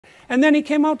And then he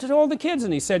came out to all the kids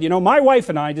and he said, you know, my wife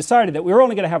and I decided that we were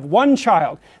only going to have one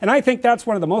child. And I think that's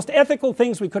one of the most ethical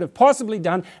things we could have possibly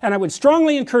done. And I would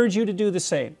strongly encourage you to do the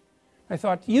same. I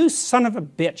thought, you son of a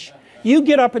bitch. You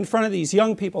get up in front of these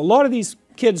young people. A lot of these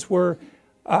kids were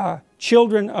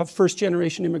children of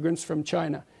first-generation immigrants from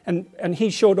China. And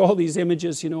he showed all these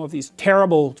images, you know, of these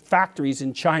terrible factories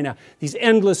in China, these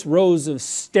endless rows of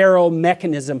sterile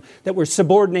mechanism that were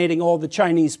subordinating all the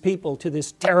Chinese people to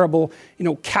this terrible, you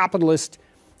know, capitalist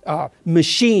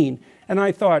machine. And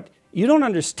I thought, you don't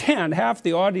understand. Half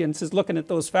the audience is looking at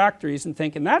those factories and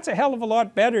thinking, that's a hell of a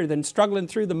lot better than struggling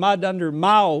through the mud under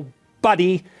Mao,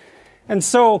 buddy. And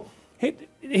so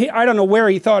I don't know where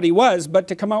he thought he was, but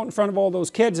to come out in front of all those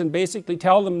kids and basically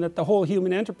tell them that the whole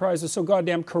human enterprise is so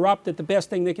goddamn corrupt that the best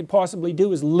thing they could possibly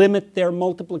do is limit their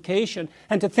multiplication,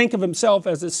 and to think of himself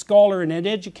as a scholar and an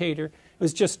educator, it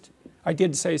was just, I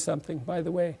did say something, by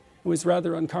the way. It was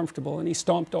rather uncomfortable, and he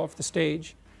stomped off the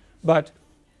stage. But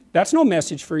that's no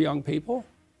message for young people.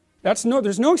 There's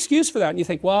no excuse for that. And you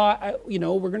think, well, you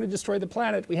know, we're going to destroy the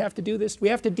planet. We have to do this. We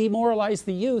have to demoralize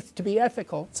the youth to be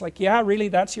ethical. It's like, yeah, really,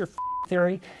 that's your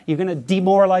theory? You're going to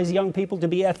demoralize young people to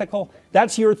be ethical?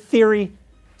 That's your theory?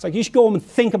 It's like, you should go home and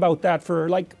think about that for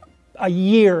like a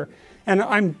year. And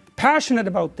I'm passionate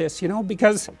about this, you know,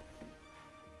 because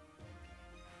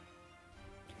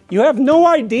you have no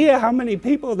idea how many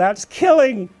people that's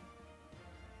killing.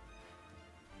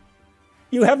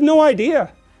 You have no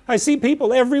idea. I see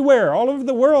people everywhere, all over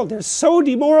the world. They're so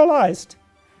demoralized.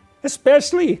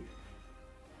 Especially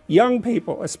young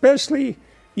people. Especially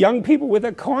young people with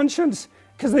a conscience.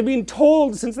 Because they've been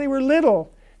told since they were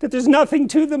little that there's nothing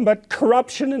to them but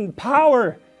corruption and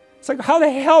power. It's like, how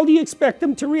the hell do you expect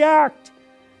them to react?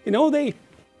 You know,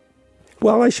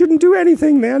 well, I shouldn't do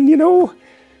anything then, you know.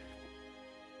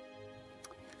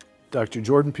 Dr.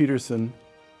 Jordan Peterson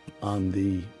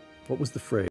on what was the phrase?